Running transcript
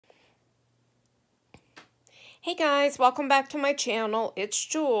Hey guys, welcome back to my channel. It's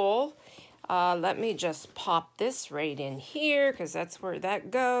Jewel. Let me just pop this right in here because that's where that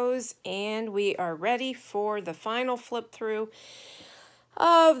goes. And we are ready for the final flip through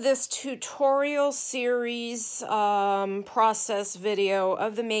of this tutorial series process video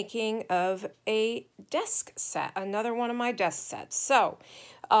of the making of a desk set, another one of my desk sets. So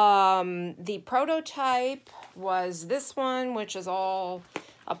the prototype was this one, which is all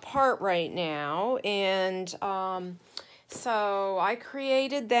apart right now, and so I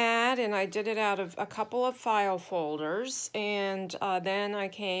created that, and I did it out of a couple of file folders, and then I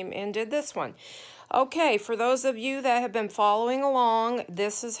came and did this one. Okay, for those of you that have been following along,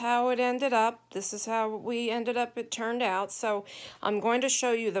 this is how it ended up. This is how it turned out. So I'm going to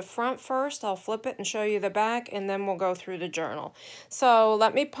show you the front first. I'll flip it and show you the back, and then we'll go through the journal. So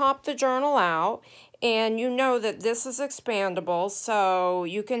let me pop the journal out. And you know that this is expandable, so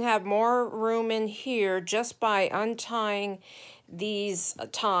you can have more room in here just by untying these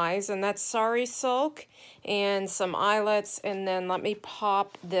ties, and that's sari silk and some eyelets. And then let me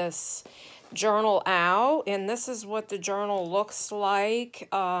pop this journal out, and this is what the journal looks like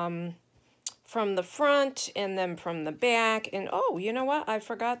from the front and then from the back. And oh, you know what? I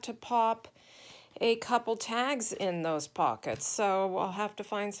forgot to pop a couple tags in those pockets, so I'll have to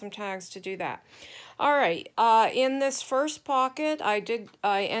find some tags to do that. All right, in this first pocket, I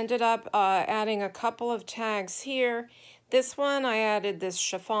ended up adding a couple of tags here. This one, I added this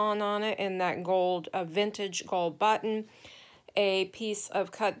chiffon on it and that gold, vintage gold button, a piece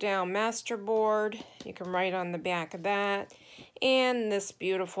of cut down masterboard. You can write on the back of that, and this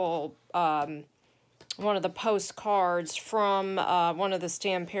beautiful one of the postcards from one of the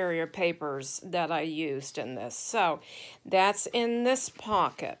Stamparier papers that I used in this. So that's in this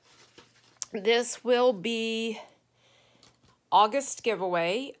pocket. This will be August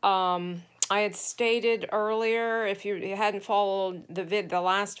giveaway. I had stated earlier, if you hadn't followed the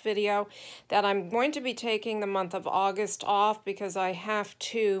last video, that I'm going to be taking the month of August off because I have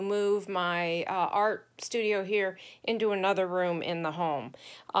to move my art studio here into another room in the home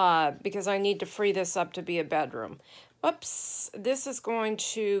because I need to free this up to be a bedroom. Whoops, this is going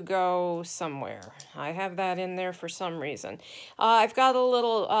to go somewhere. I have that in there for some reason. I've got a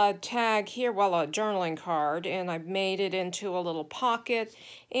little tag here, well, a journaling card, and I've made it into a little pocket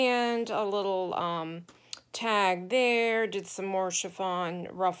and a little tag there. Did some more chiffon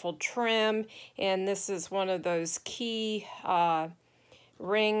ruffled trim, and this is one of those key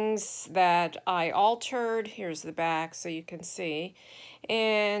rings that I altered. Here's the back so you can see.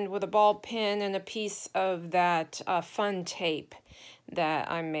 And with a ball pin and a piece of that fun tape that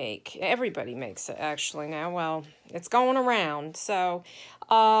I make. Everybody makes it actually now. Well, it's going around. So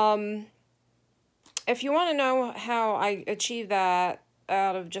if you want to know how I achieve that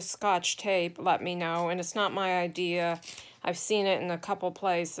out of just Scotch tape, let me know. And it's not my idea. I've seen it in a couple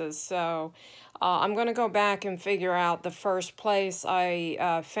places. So I'm going to go back and figure out the first place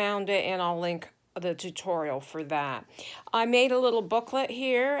I found it, and I'll link the tutorial for that. I made a little booklet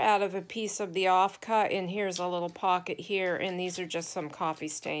here out of a piece of the offcut, and here's a little pocket here, and these are just some coffee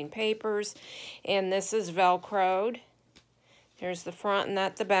stain papers, and this is Velcroed. Here's the front and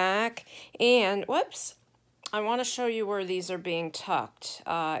that the back, and whoops, I want to show you where these are being tucked.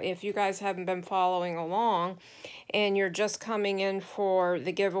 If you guys haven't been following along and you're just coming in for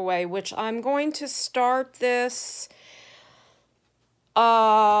the giveaway, which I'm going to start this,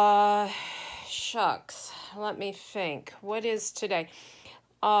 shucks, let me think. What is today?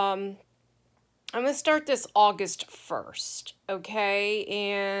 I'm going to start this August 1st, okay?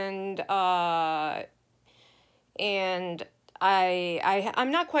 And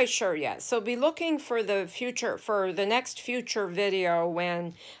I'm not quite sure yet. So be looking for the next future video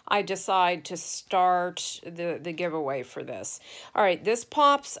when I decide to start the giveaway for this. All right, this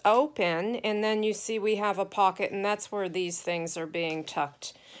pops open, and then you see we have a pocket, and that's where these things are being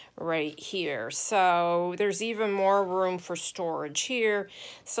tucked right here. So there's even more room for storage here.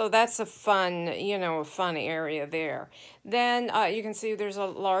 So that's a fun, a fun area there. Then you can see there's a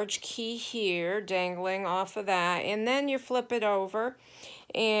large key here dangling off of that. And then you flip it over,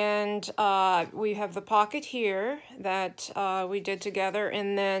 and we have the pocket here that we did together.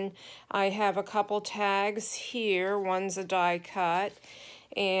 And then I have a couple tags here. One's a die cut,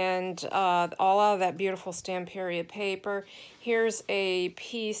 and all out of that beautiful Stamparier paper. Here's a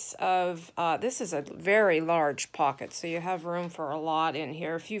piece of, this is a very large pocket, so you have room for a lot in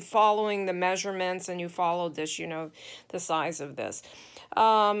here. If you're following the measurements and you followed this, you know the size of this.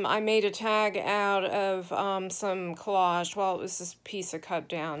 I made a tag out of some collage. Well, it was this piece of cut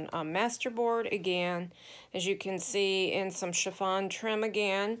down masterboard again, as you can see, in some chiffon trim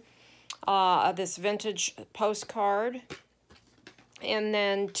again. this vintage postcard. And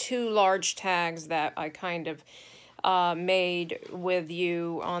then 2 large tags that I kind of made with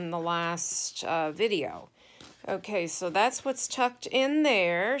you on the last video. Okay, so that's what's tucked in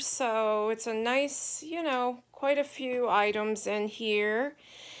there. So it's a nice, you know, quite a few items in here.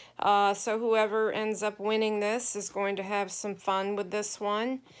 So whoever ends up winning this is going to have some fun with this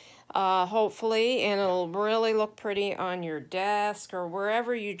one, hopefully, and it'll really look pretty on your desk or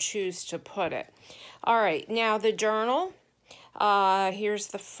wherever you choose to put it. All right, now the journal. Here's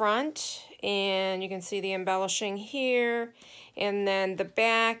the front, and you can see the embellishing here, and then the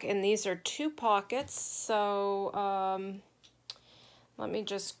back, and these are 2 pockets. So let me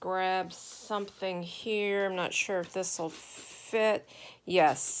just grab something here. I'm not sure if this will fit.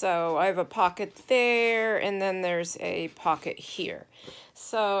 Yes, so I have a pocket there, and then there's a pocket here.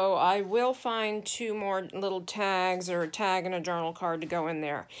 So I will find 2 more little tags, or a tag and a journal card to go in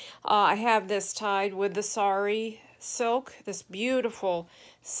there. I have this tied with the sari silk, this beautiful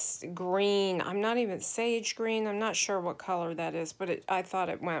green. I'm not even sage green. I'm not sure what color that is, but I thought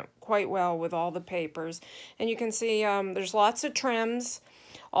it went quite well with all the papers. And you can see there's lots of trims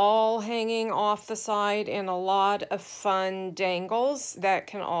all hanging off the side and a lot of fun dangles that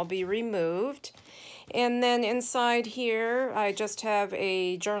can all be removed. And then inside here, I just have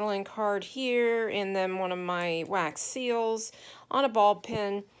a journaling card here, and then one of my wax seals on a ball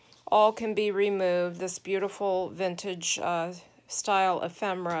pen. All can be removed. This beautiful vintage style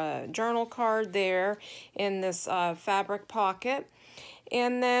ephemera journal card there in this fabric pocket.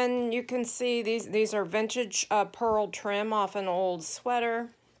 And then you can see these are vintage pearl trim off an old sweater.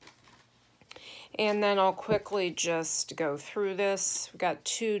 And then I'll quickly just go through this. We've got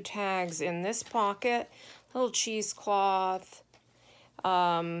 2 tags in this pocket, little cheesecloth,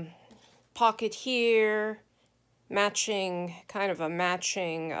 pocket here, matching, kind of a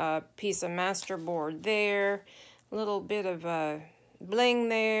matching piece of masterboard there, a little bit of bling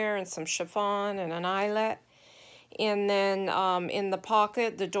there, and some chiffon and an eyelet. And then in the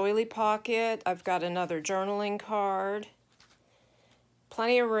pocket, the doily pocket, I've got another journaling card.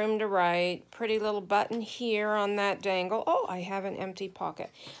 Plenty of room to write. Pretty little button here on that dangle. Oh, I have an empty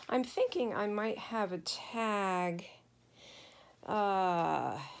pocket. I'm thinking I might have a tag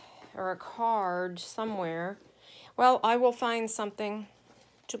or a card somewhere. Well, I will find something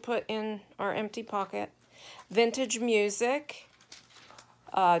to put in our empty pocket. Vintage music,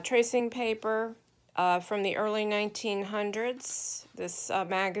 tracing paper from the early 1900s. This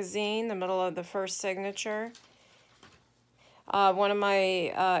magazine, the middle of the first signature. One of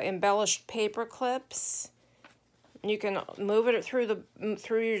my embellished paper clips. You can move it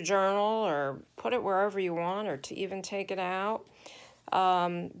through your journal or put it wherever you want, or to even take it out.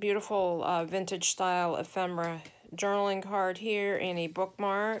 Beautiful vintage style ephemera journaling card here, and a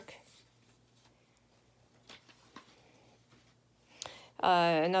bookmark.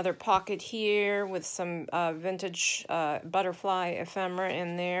 Another pocket here with some vintage butterfly ephemera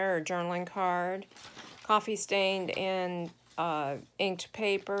in there, or journaling card. Coffee stained and inked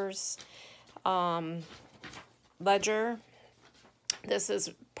papers. Ledger. This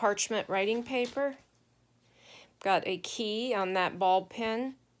is parchment writing paper. Got a key on that ball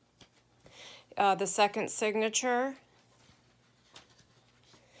pen. The second signature.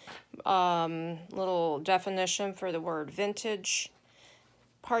 Little definition for the word vintage.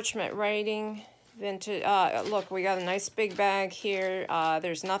 Parchment writing. Vintage. Look, we got a nice big bag here.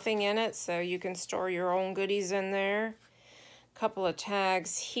 There's nothing in it, so you can store your own goodies in there. Couple of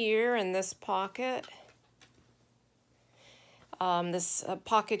tags here in this pocket. This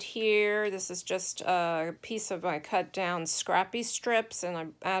pocket here, this is just a piece of my cut down scrappy strips, and I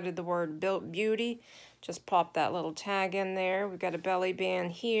added the word Built Beauty. Just pop that little tag in there. We've got a belly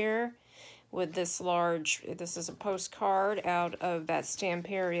band here with this large, this is a postcard out of that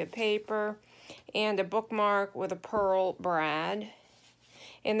Stamperia paper, and a bookmark with a pearl brad.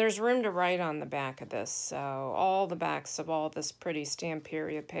 And there's room to write on the back of this, so all the backs of all this pretty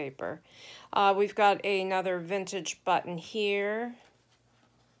Stamperia paper. We've got another vintage button here.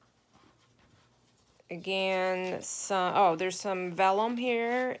 Again, there's some vellum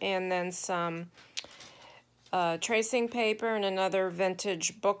here, and then some tracing paper, and another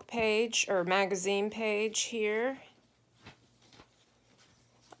vintage book page or magazine page here.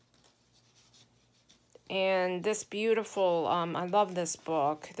 And this beautiful, I love this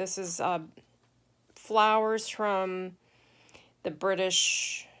book. This is Flowers from the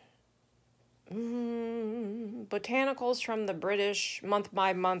British, Botanicals from the British, month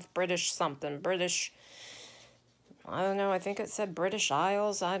by month, British something. British, I don't know, I think it said British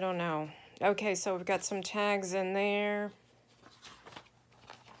Isles, I don't know. Okay, so we've got some tags in there.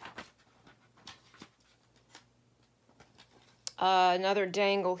 Another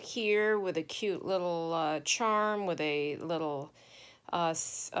dangle here with a cute little charm with a little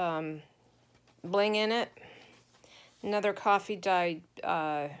bling in it. Another coffee dyed,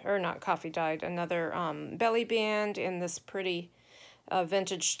 or not coffee dyed, another belly band in this pretty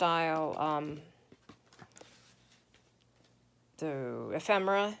vintage style the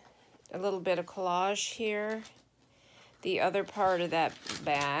ephemera. A little bit of collage here. The other part of that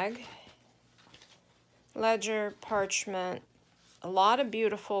bag. Ledger, parchment, a lot of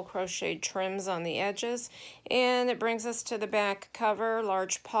beautiful crocheted trims on the edges, and it brings us to the back cover,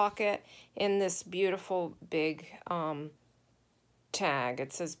 large pocket, in this beautiful big tag.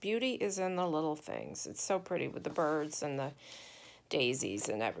 It says, "Beauty is in the little things." It's so pretty with the birds and the daisies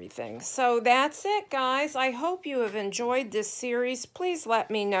and everything. So that's it, guys. I hope you have enjoyed this series. Please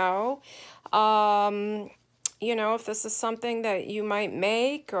let me know, you know, if this is something that you might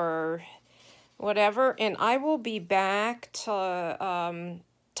make or whatever, and I will be back to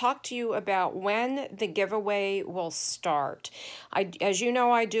talk to you about when the giveaway will start. As you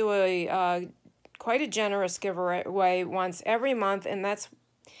know, I do a quite a generous giveaway once every month, and that's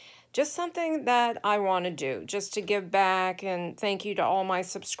just something that I want to do, just to give back, and thank you to all my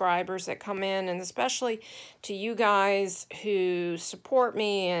subscribers that come in, and especially to you guys who support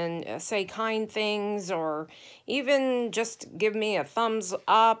me and say kind things, or even just give me a thumbs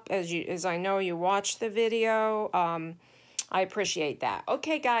up as I know you watch the video. I appreciate that.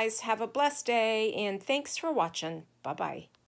 Okay, guys, have a blessed day, and thanks for watching. Bye-bye.